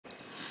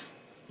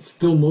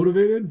Still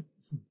motivated?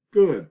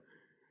 Good.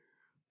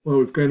 Well,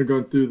 we've kind of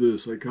gone through the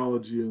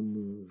psychology and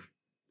the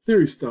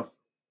theory stuff.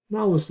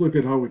 Now let's look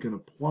at how we can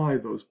apply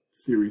those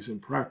theories in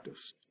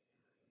practice.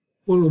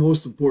 One of the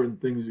most important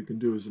things you can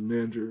do as a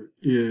manager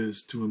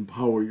is to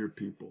empower your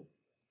people.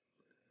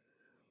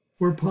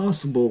 Where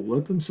possible,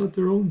 let them set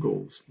their own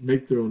goals,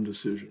 make their own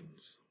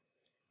decisions.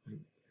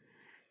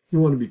 You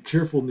want to be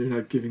careful that you're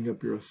not giving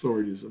up your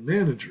authority as a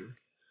manager,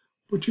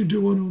 but you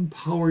do want to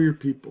empower your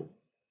people.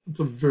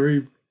 It's a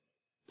very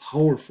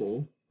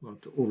powerful,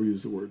 not to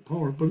overuse the word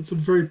power, but it's a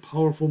very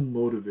powerful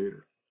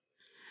motivator.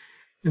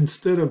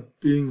 Instead of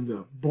being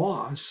the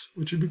boss,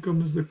 what you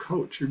become is the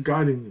coach. You're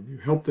guiding them. You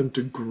help them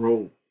to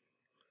grow.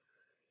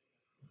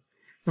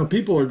 Now,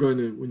 people are going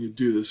to, when you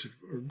do this,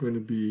 are going to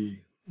be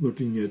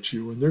looking at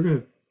you, and they're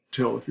going to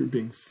tell if you're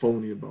being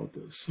phony about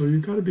this. So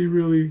you've got to be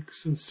really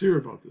sincere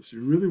about this.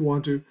 You really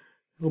want to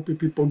help your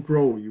people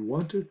grow. You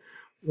want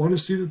to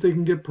see that they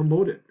can get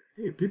promoted.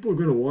 Hey, people are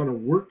going to want to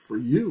work for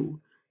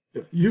you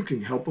if you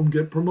can help them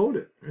get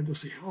promoted. Right? They'll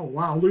say, oh,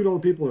 wow, look at all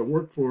the people that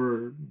work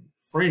for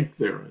Frank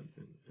there. And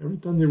every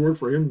time they work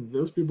for him,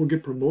 those people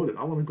get promoted.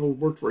 I want to go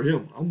work for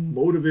him. I'm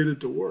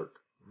motivated to work.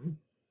 Right?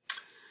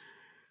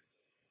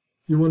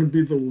 You want to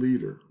be the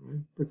leader,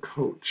 right? The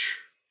coach.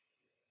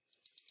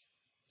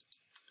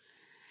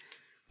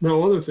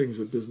 Now, other things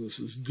that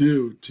businesses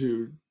do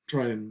to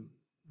try and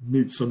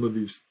meet some of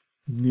these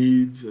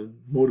needs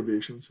and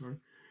motivations are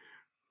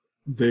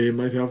they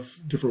might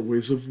have different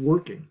ways of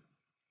working.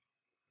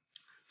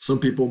 Some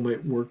people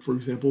might work, for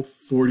example,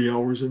 40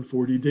 hours in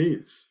 40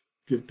 days.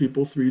 Give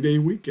people 3-day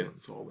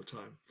weekends all the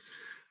time.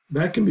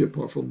 That can be a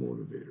powerful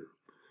motivator.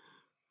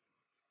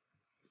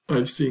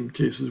 I've seen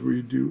cases where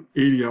you do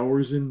 80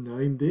 hours in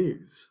 9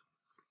 days.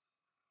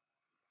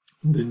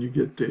 And then you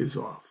get days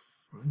off,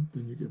 right?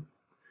 Then you get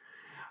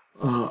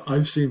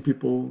I've seen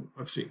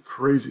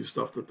crazy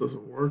stuff that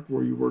doesn't work,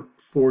 where you work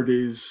 4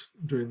 days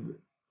during the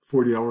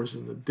 40 hours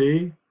in the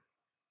day,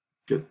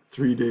 get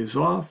 3 days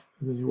off,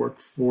 and then you work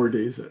 4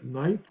 days at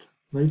night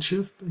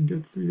shift, and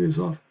get 3 days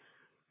off.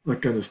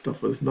 That kind of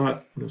stuff is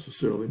not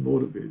necessarily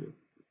motivated.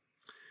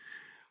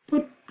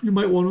 But you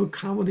might want to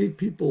accommodate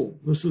people.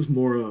 This is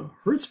more a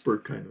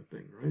Hertzberg kind of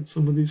thing, right?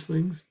 Some of these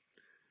things.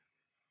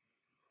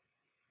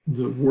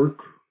 The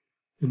work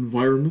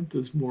environment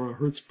is more a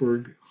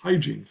Hertzberg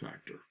hygiene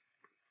factor.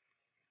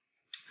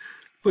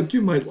 But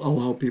you might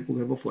allow people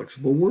to have a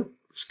flexible work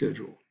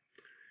schedule.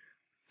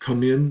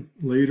 Come in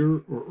later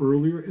or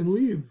earlier and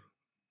leave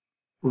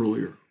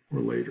earlier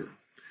or later.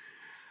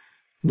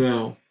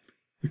 Now,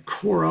 the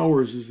core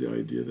hours is the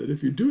idea that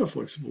if you do have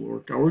flexible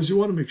work hours, you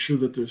want to make sure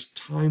that there's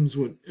times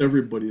when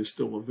everybody is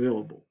still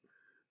available.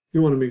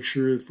 You want to make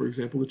sure, for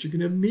example, that you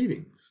can have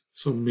meetings.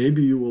 So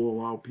maybe you will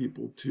allow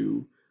people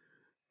to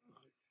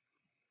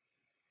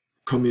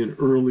come in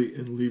early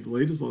and leave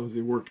late as long as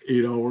they work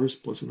 8 hours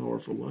plus an hour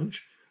for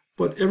lunch.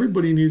 But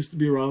everybody needs to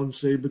be around,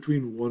 say,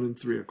 between 1 and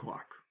 3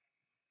 o'clock.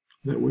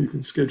 That way you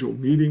can schedule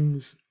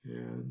meetings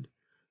and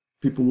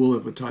people will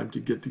have a time to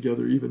get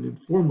together even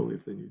informally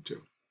if they need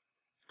to.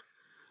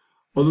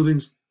 Other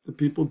things that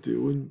people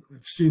do, and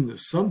I've seen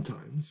this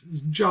sometimes,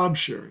 is job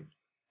sharing.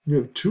 You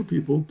have 2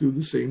 people do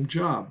the same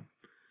job.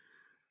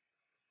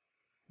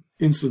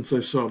 Instance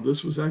I saw of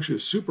this was actually a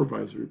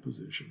supervisory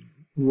position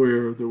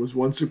where there was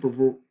one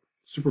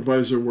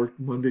supervisor worked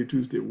Monday,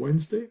 Tuesday,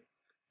 Wednesday,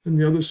 and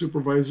the other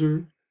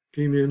supervisor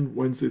came in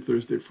Wednesday,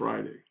 Thursday,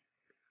 Friday.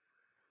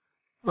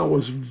 That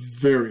was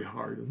very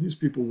hard, and these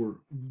people were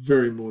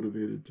very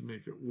motivated to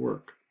make it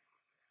work.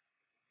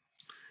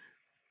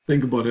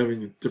 Think about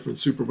having different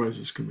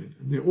supervisors come in,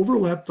 and they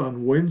overlapped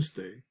on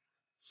Wednesday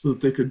so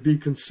that they could be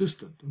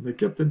consistent, and they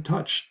kept in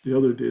touch the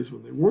other days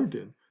when they weren't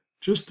in,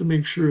 just to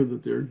make sure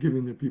that they're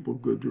giving their people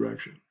good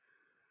direction.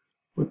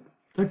 But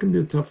that can be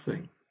a tough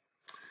thing.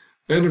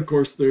 And of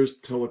course, there's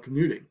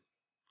telecommuting,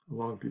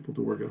 allowing people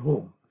to work at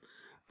home.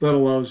 That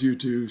allows you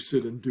to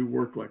sit and do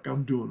work like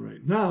I'm doing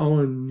right now,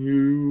 and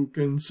you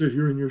can sit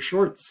here in your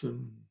shorts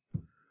and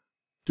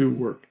do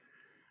work.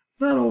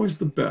 Not always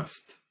the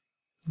best.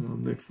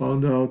 They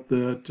found out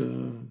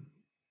that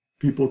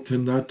people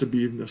tend not to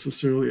be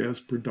necessarily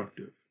as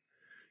productive.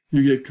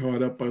 You get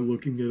caught up by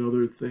looking at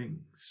other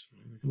things.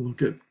 You can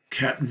look at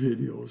cat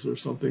videos or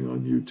something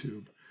on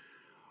YouTube.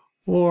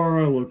 Or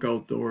I look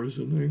outdoors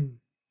and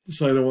I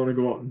decide I want to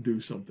go out and do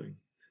something.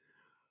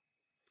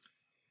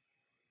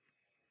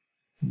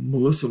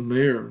 Melissa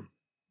Mayer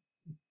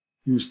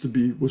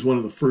was one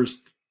of the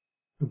first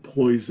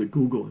employees at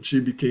Google, and she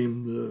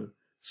became the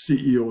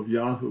CEO of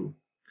Yahoo.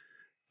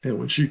 And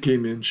when she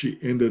came in, she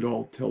ended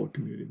all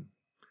telecommuting.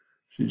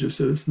 She just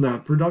said it's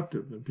not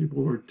productive, and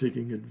people are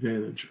taking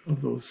advantage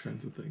of those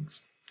kinds of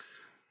things.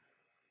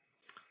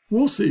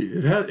 We'll see.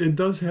 It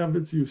does have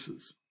its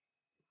uses.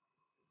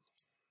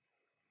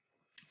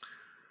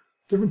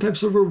 Different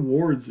types of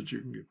rewards that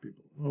you can give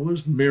people. Well,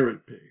 there's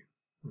merit pay.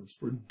 That's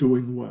for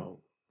doing well.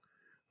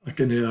 I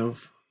can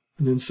have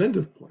an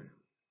incentive plan.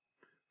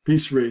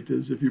 Piece rate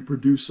is if you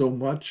produce so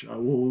much, I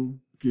will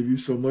give you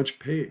so much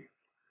pay.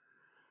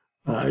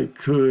 I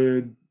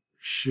could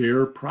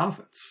share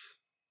profits.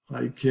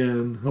 I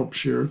can help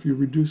share if you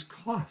reduce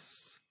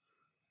costs.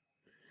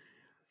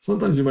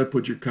 Sometimes you might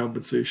put your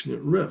compensation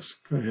at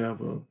risk. I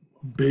have a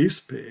base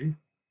pay,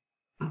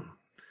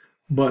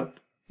 but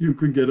you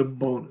could get a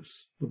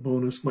bonus. The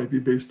bonus might be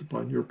based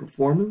upon your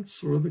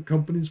performance or the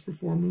company's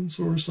performance,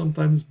 or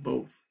sometimes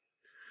both.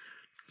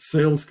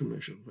 Sales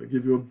commissions. I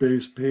give you a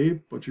base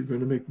pay, but you're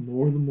going to make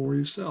more the more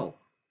you sell.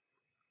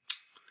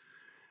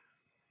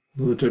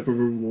 Another type of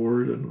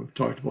reward, and we've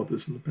talked about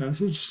this in the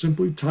past, is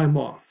simply time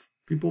off.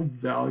 People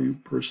value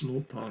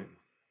personal time.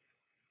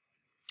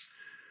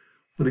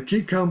 But a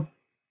key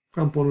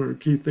component or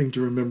key thing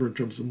to remember in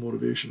terms of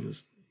motivation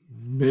is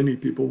many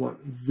people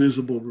want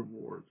visible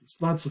rewards.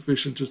 It's not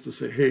sufficient just to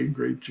say, hey,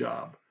 great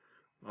job,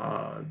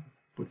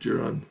 but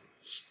you're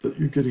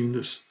getting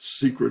this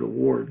secret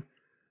award.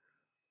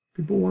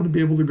 People want to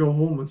be able to go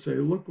home and say,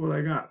 look what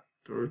I got,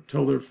 or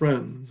tell their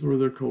friends or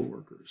their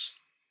coworkers.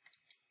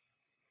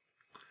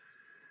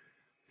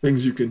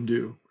 Things you can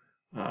do.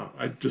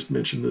 I just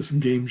mentioned this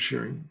game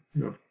sharing.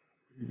 You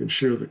can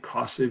share the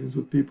cost savings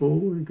with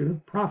people, or you can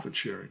have profit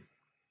sharing.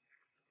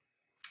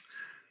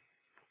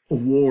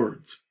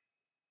 Awards,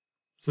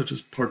 such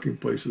as parking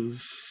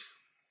places,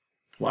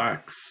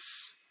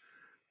 plaques,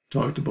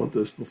 talked about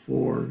this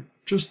before,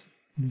 just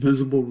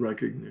visible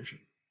recognition.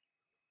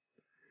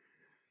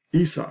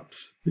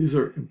 ESOPs, these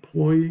are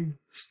employee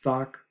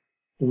stock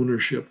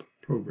ownership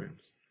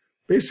programs.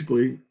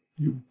 Basically,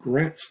 you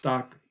grant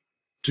stock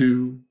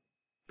to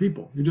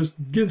people. You just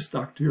give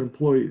stock to your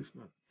employees,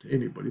 not to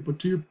anybody, but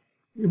to your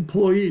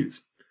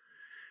employees.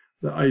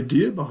 The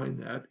idea behind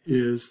that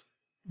is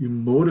you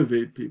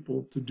motivate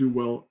people to do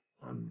well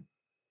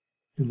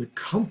in the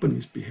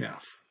company's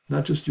behalf,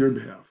 not just your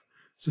behalf.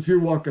 So if you're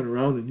walking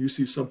around and you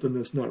see something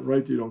that's not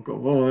right, you don't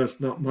go, oh, that's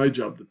not my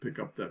job to pick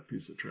up that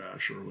piece of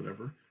trash or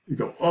whatever. You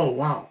go, oh,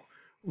 wow,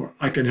 or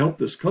I can help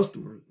this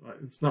customer.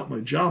 It's not my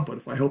job, but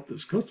if I help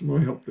this customer,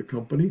 I help the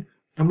company,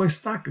 and my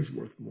stock is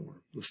worth more,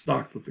 the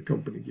stock that the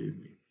company gave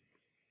me.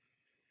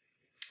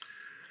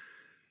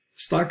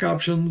 Stock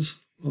options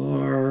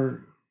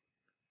are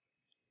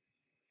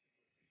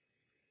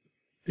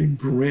a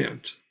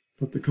grant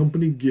that the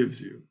company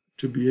gives you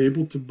to be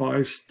able to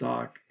buy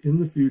stock in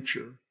the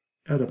future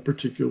at a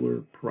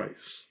particular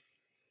price.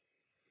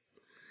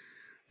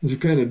 These are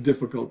kind of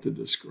difficult to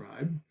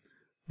describe,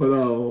 but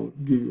I'll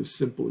give you a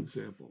simple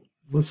example.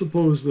 Let's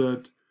suppose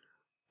that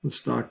the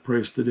stock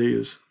price today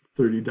is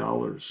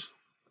 $30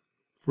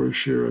 for a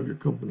share of your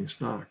company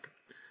stock.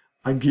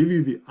 I give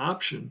you the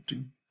option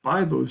to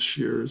buy those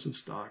shares of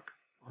stock,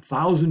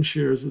 1,000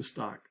 shares of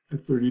stock at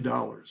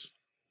 $30.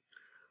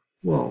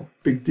 Well,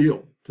 big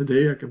deal.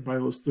 Today I can buy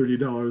those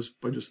 $30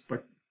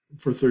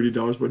 for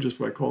 $30 just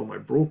by calling my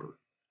broker.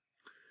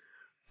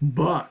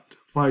 But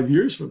 5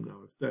 years from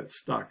now, if that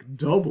stock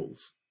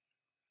doubles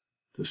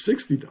to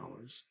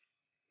 $60,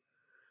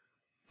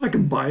 I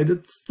can buy it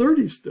at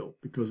 $30 still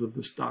because of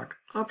the stock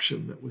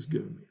option that was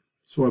given me.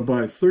 So I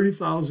buy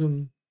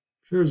 30,000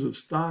 shares of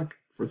stock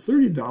for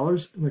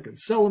 $30 and I can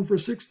sell them for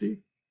 $60.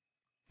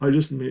 I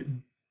just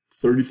made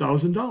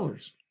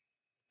 $30,000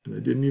 and I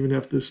didn't even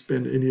have to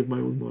spend any of my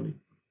own money.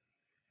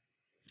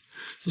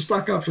 So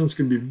stock options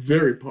can be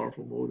very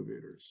powerful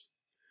motivators.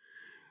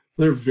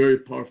 They're very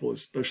powerful,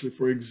 especially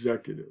for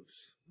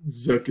executives.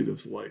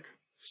 Executives like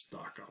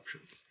stock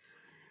options.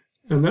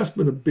 And that's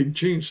been a big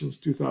change since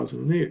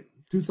 2008.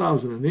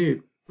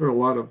 2008, there were a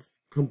lot of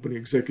company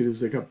executives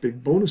that got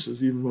big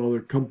bonuses even while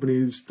their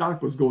company's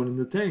stock was going in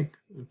the tank.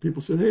 And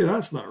people said, hey,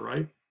 that's not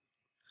right.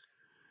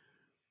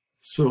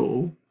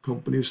 So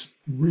companies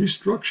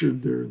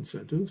restructured their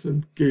incentives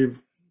and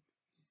gave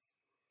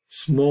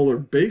smaller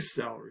base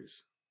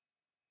salaries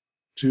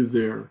to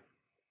their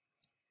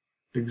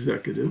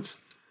executives,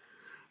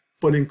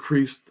 but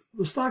increased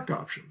the stock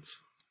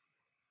options.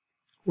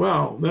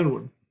 Well, then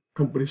when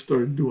companies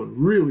started doing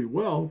really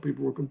well,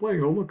 people were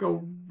complaining, oh, look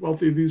how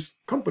wealthy these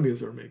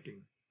companies are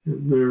making.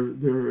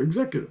 They're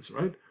executives,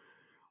 right?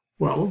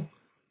 Well,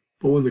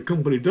 but when the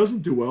company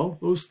doesn't do well,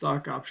 those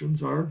stock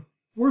options are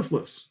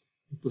worthless.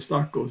 If the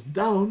stock goes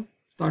down,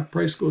 stock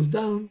price goes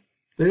down,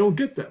 they don't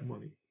get that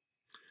money.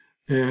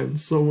 And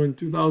so in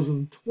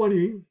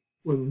 2020,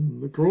 when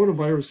the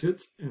coronavirus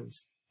hits and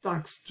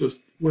stocks just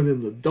went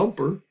in the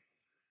dumper,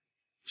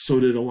 so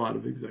did a lot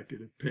of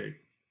executive pay.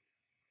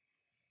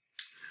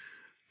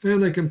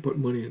 And I can put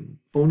money in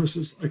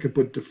bonuses. I can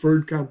put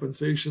deferred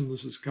compensation.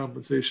 This is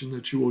compensation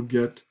that you will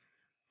get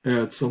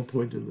at some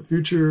point in the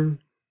future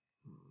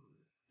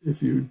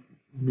if you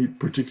meet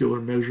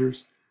particular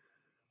measures.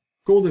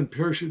 Golden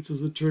parachutes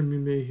is a term you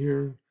may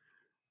hear.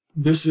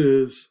 This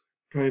is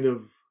kind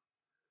of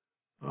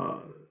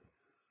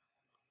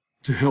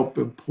to help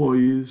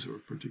employees or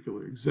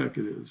particular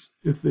executives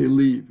if they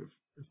leave,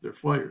 if they're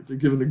fired. They're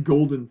given a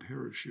golden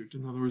parachute.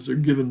 In other words, they're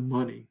given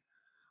money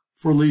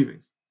for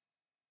leaving.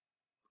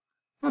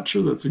 Not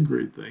sure that's a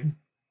great thing.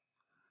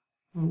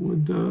 I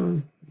would,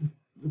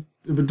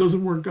 if it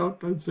doesn't work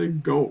out, I'd say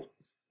go.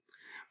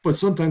 But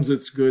sometimes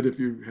it's good if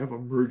you have a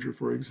merger,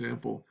 for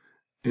example,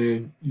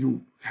 and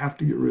you have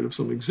to get rid of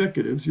some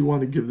executives. You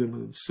want to give them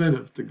an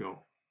incentive to go.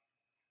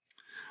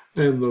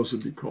 And those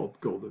would be called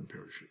golden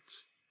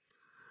parachutes.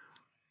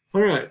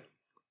 All right,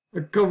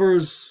 that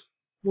covers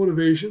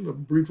motivation, a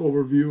brief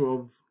overview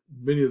of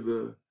many of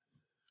the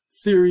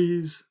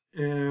theories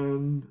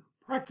and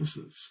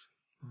practices.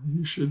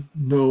 You should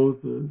know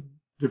the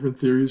different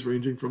theories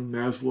ranging from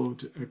Maslow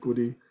to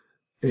equity,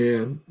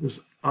 and there's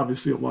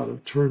obviously a lot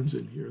of terms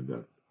in here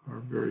that are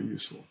very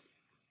useful.